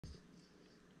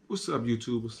What's up,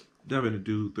 YouTubers? Devin the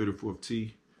Dude, 34th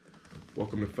T.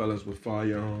 Welcome to Felons with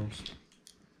Firearms.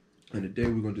 And today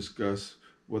we're going to discuss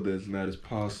whether it's not as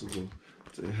possible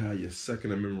to have your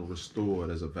Second Amendment restored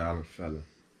as a violent felon.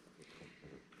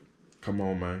 Come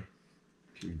on, man.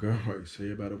 Keep going. Say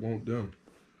everybody want them.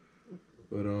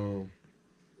 But, you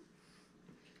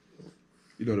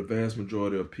know, the vast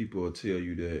majority of people will tell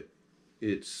you that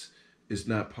it's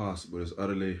not possible. It's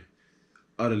utterly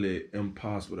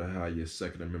impossible to have your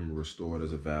Second Amendment restored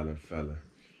as a violent felon.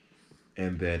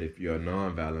 And that if you're a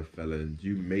non-violent felon,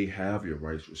 you may have your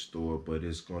rights restored, but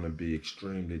it's going to be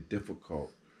extremely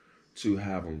difficult to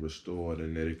have them restored,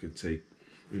 and that it could take,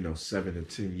 7 to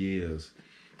 10 years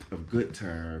of good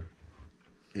time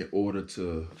in order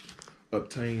to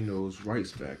obtain those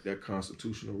rights back, that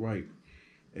constitutional right.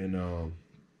 And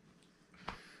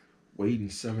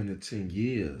waiting 7 to 10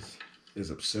 years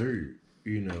is absurd,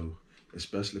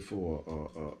 especially for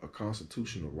a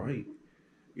constitutional right.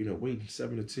 Waiting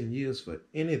 7 to 10 years for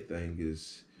anything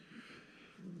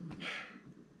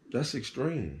that's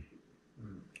extreme.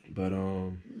 But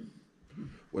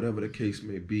whatever the case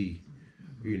may be,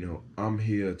 I'm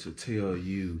here to tell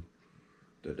you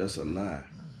that that's a lie.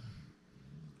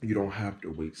 You don't have to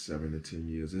wait 7 to 10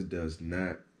 years. It does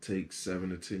not take 7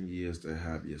 to 10 years to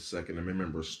have your Second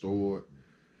Amendment restored.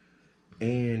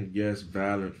 And yes,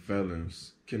 violent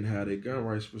felons can have their gun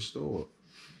rights restored.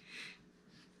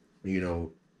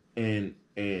 You ain't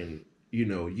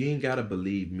gotta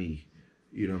believe me.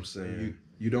 You know what I'm saying?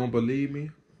 You don't believe me?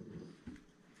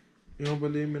 You don't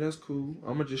believe me? That's cool.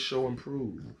 I'ma just show and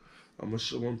prove. I'ma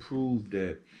show and prove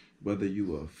that whether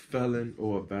you a felon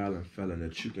or a violent felon,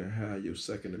 that you can have your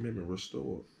Second Amendment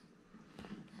restored.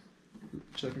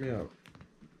 Check me out.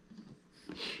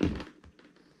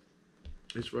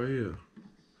 It's right here.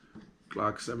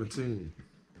 Glock 17.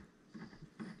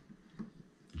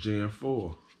 Gen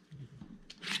 4.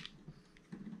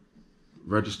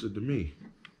 Registered to me.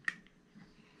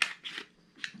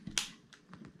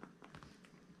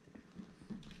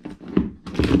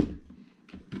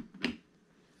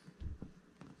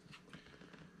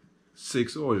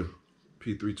 Six oil,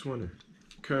 P320,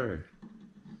 carry,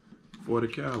 40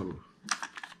 caliber.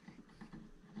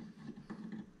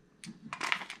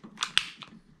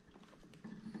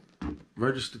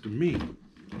 Registered to me.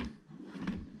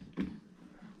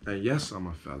 And yes, I'm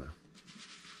a felon.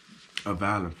 A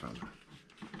violent felon.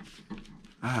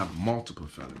 I have multiple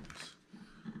felonies.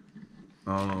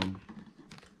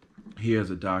 Here's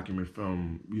a document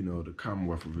from, the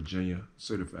Commonwealth of Virginia,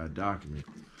 certified document.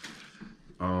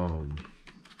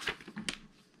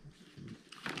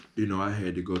 I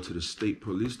had to go to the state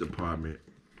police department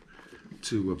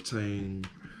to obtain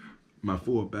my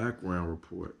full background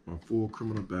report, my full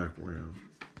criminal background.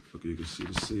 Look, you can see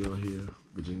the seal here,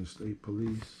 Virginia State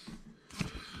Police.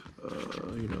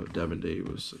 Devin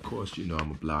Davis. Of course, I'm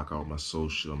going to block all my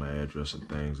social, my address, and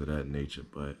things of that nature.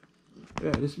 But,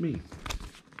 yeah, it's me.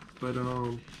 But,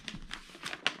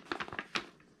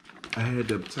 I had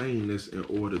to obtain this in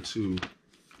order to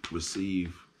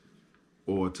receive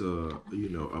or to,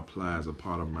 apply as a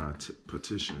part of my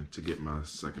petition to get my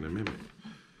Second Amendment.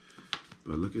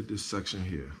 But look at this section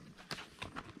here.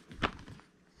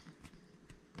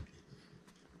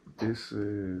 It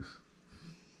says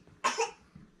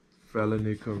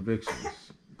felony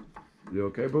convictions. You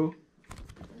okay, boo?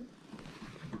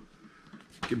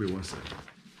 Give me 1 second.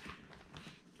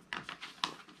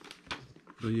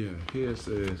 But yeah, here it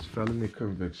says felony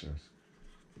convictions.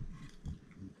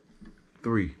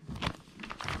 3.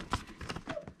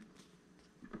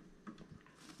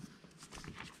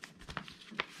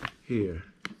 Here.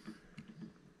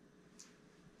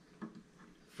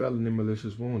 Felony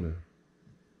malicious wounding.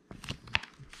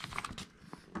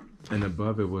 And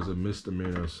above it was a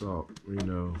misdemeanor assault.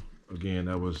 Again,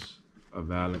 that was a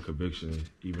violent conviction,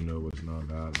 even though it was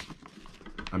non-violent.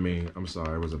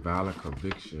 It was a violent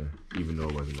conviction, even though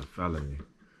it wasn't a felony.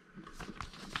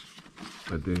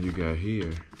 But then you got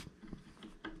here,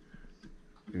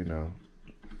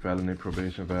 felony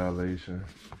probation violation,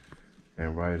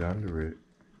 and right under it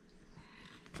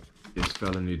is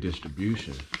felony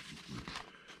distribution.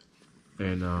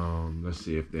 And let's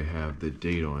see if they have the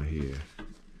date on here.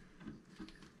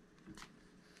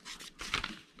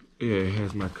 Yeah, it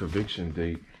has my conviction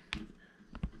date.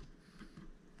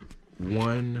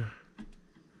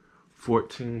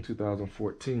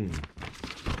 1/14/2014.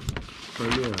 So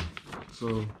yeah,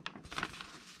 so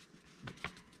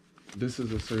this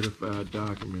is a certified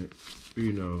document,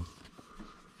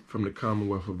 from the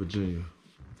Commonwealth of Virginia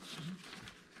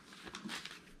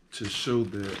to show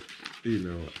that,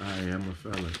 I am a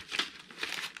felon,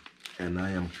 and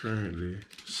I am currently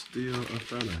still a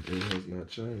felon. It has not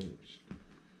changed.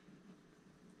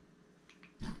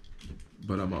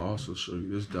 But I'm going to also show you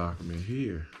this document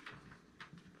here,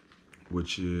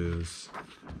 which is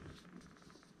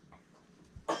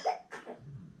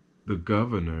the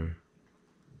governor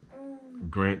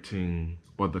granting,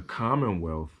 or the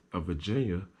Commonwealth of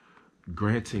Virginia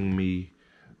granting me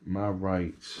my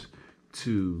rights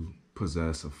to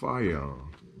possess a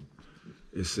firearm.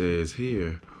 It says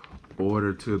here,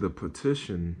 order to the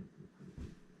petition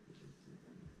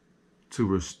to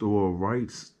restore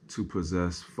rights to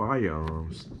possess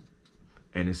firearms,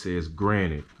 and it says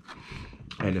granted.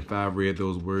 And if I read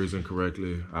those words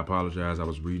incorrectly, I apologize. I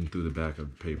was reading through the back of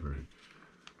the paper.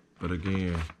 But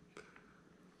again,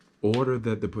 order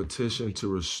that the petition to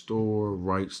restore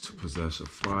rights to possess a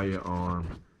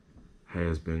firearm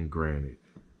has been granted.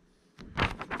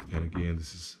 And again,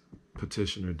 this is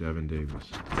petitioner Devin Davis.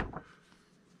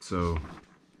 So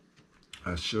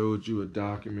I showed you a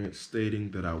document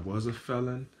stating that I was a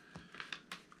felon,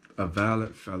 a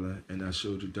valid felon, and I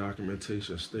showed you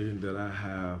documentation stating that I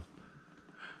have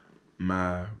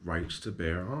my rights to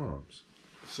bear arms.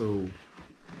 So,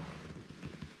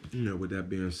 with that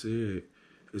being said,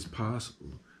 it's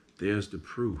possible. There's the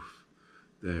proof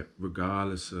that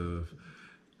regardless of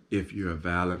if you're a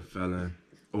valid felon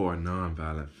or a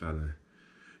non-violent felon,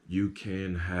 you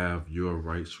can have your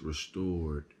rights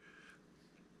restored,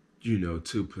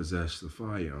 to possess the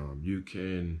firearm. You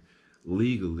can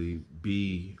legally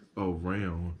be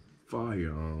around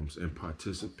firearms and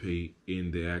participate in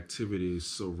the activities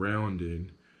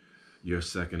surrounding your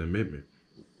Second Amendment.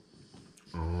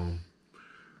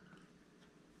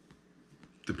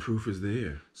 The proof is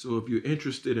there. So if you're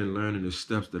interested in learning the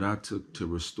steps that I took to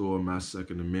restore my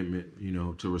Second Amendment,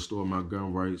 to restore my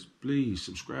gun rights, please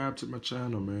subscribe to my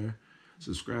channel, man.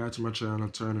 Subscribe to my channel,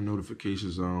 turn the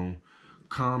notifications on,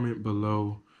 comment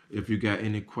below if you got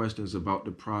any questions about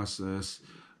the process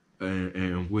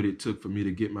and what it took for me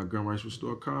to get my gun rights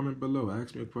restored. Comment below,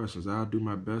 ask me questions. I'll do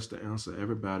my best to answer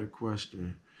everybody's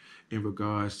question in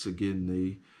regards to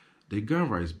getting their gun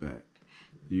rights back.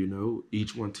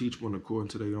 Each one teach one according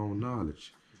to their own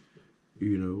knowledge.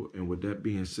 And with that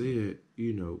being said,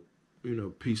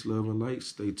 peace, love, and light.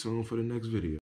 Stay tuned for the next video.